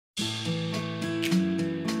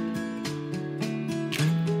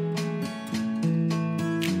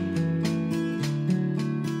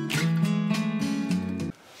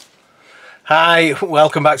Hi,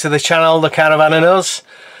 welcome back to the channel, The Caravan and Us.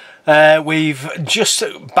 We've just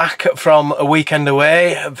back from a weekend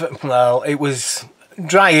away. Well, it was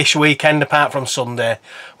dryish weekend apart from Sunday,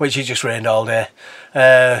 which it just rained all day.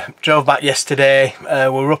 Drove back yesterday. We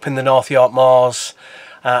were up in the North York Moors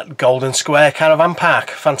at Golden Square Caravan Park.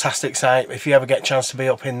 Fantastic site if you ever get a chance to be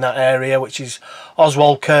up in that area, which is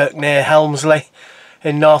Oswald Kirk near Helmsley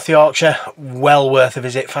in North Yorkshire. Well worth a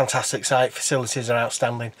visit. Fantastic site, facilities are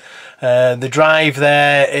outstanding. The drive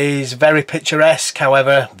there is very picturesque,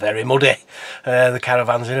 however very muddy. The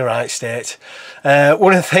caravan's in a right state.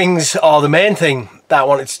 One of the things, or the main thing that I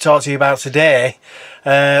wanted to talk to you about today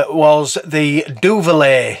was the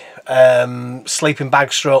Duvalay sleeping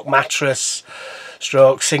bag stroke mattress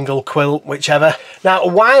stroke single quilt, whichever. Now a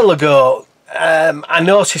while ago I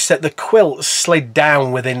noticed that the quilt slid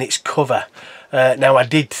down within its cover. Now I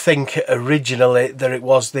did think originally that it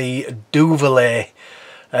was the Duvalay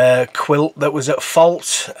quilt that was at fault,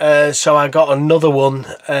 so I got another one,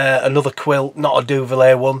 another quilt, not a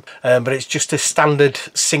Duvalay one, but it's just a standard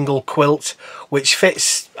single quilt which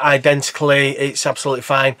fits identically. It's absolutely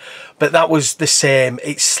fine, but that was the same.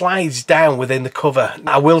 It slides down within the cover.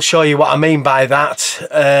 I will show you what I mean by that,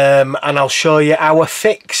 and I'll show you our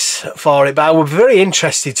fix for it, but I would be very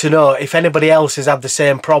interested to know if anybody else has had the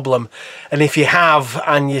same problem, and if you have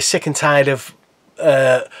and you're sick and tired of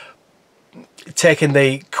taking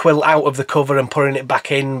the quilt out of the cover and putting it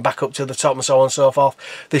back up to the top and so on and so forth,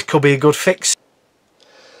 this could be a good fix.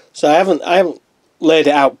 So I haven't laid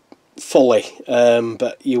it out fully,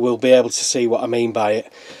 but you will be able to see what I mean by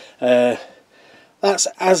it. That's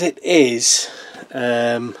as it is,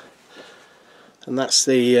 and that's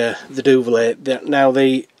the Duvalay. Now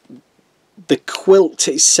the quilt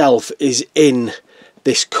itself is in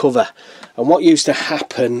this cover, and what used to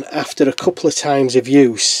happen after a couple of times of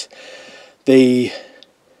use, the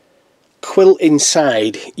quilt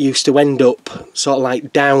inside used to end up sort of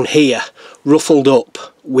like down here, ruffled up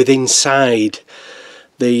with inside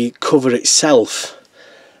the cover itself.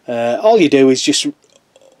 All you do is just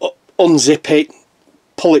unzip it,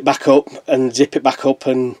 pull it back up and zip it back up,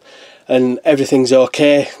 and everything's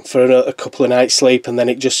okay for a couple of nights sleep, and then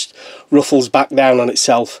it just ruffles back down on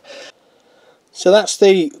itself. So that's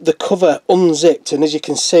the cover unzipped, and as you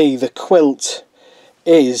can see the quilt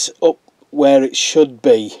is up where it should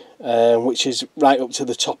be, which is right up to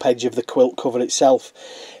the top edge of the quilt cover itself.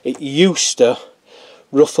 It used to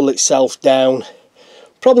ruffle itself down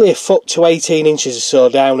probably a foot to 18 inches or so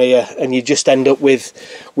down here, and you just end up with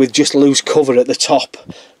just loose cover at the top,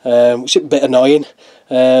 which is a bit annoying.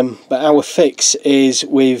 But our fix is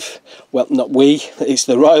well, not we, it's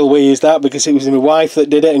the royal we is that, because it was my wife that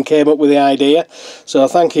did it and came up with the idea, so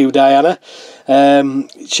thank you, Diana.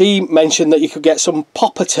 She mentioned that you could get some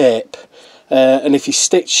popper tape, and if you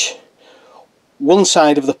stitch one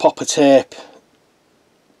side of the popper tape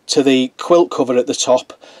to the quilt cover at the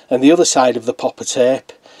top and the other side of the popper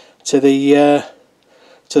tape to the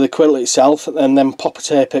quilt itself, and then popper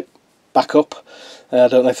tape it back up. I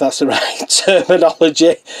don't know if that's the right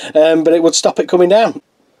terminology, but it would stop it coming down.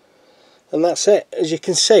 And that's it. As you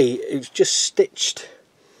can see, it's just stitched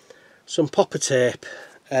some popper tape.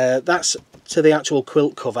 That's to the actual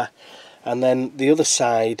quilt cover, and then the other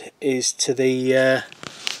side is to the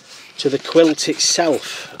quilt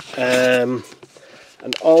itself. And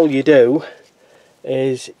all you do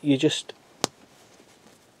is you just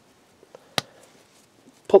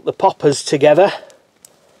put the poppers together,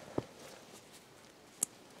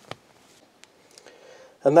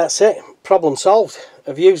 and that's it. Problem solved.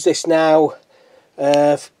 I've used this now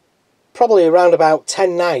probably around about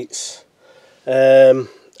 10 nights, and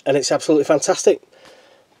it's absolutely fantastic.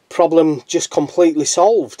 Problem just completely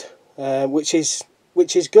solved, which is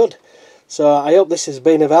good. So I hope this has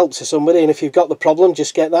been of help to somebody, and if you've got the problem,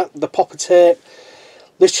 just get the popper tape.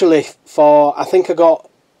 Literally for, I think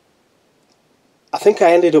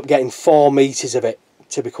I ended up getting 4 meters of it,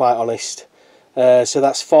 to be quite honest. So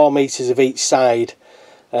that's 4 meters of each side,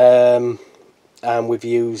 and we've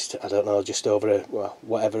used, I don't know, just over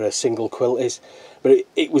whatever a single quilt is, but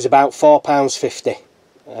it was about £4.50.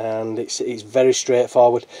 And it's very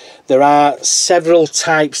straightforward. There are several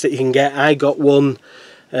types that you can get. I got one,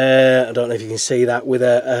 I don't know if you can see that, with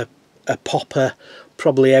a popper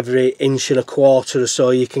probably every 1.25 inches or so.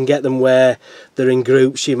 You can get them where they're in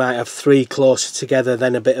groups. You might have 3 close together,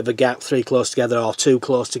 then a bit of a gap, 3 close together, or 2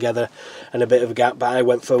 close together and a bit of a gap, but I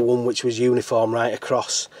went for one which was uniform right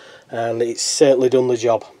across, and it's certainly done the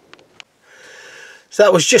job. So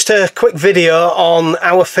that was just a quick video on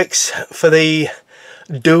our fix for the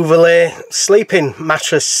Duvalay sleeping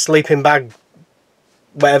mattress sleeping bag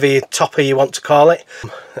whatever your topper you want to call it.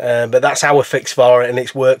 But that's our fix for it, and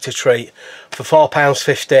it's worked a treat. For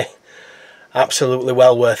 £4.50, absolutely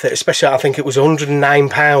well worth it. Especially, I think it was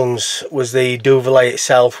 £109 was the Duvalay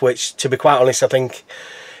itself, which, to be quite honest, I think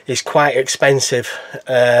is quite expensive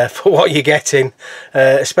for what you're getting,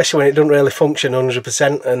 especially when it doesn't really function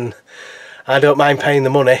 100%, and I don't mind paying the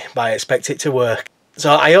money, but I expect it to work.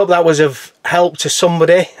 So I hope that was of help to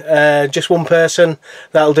somebody, just one person,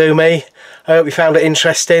 that'll do me. I hope you found it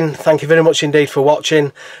interesting. Thank you very much indeed for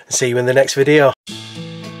watching, and see you in the next video.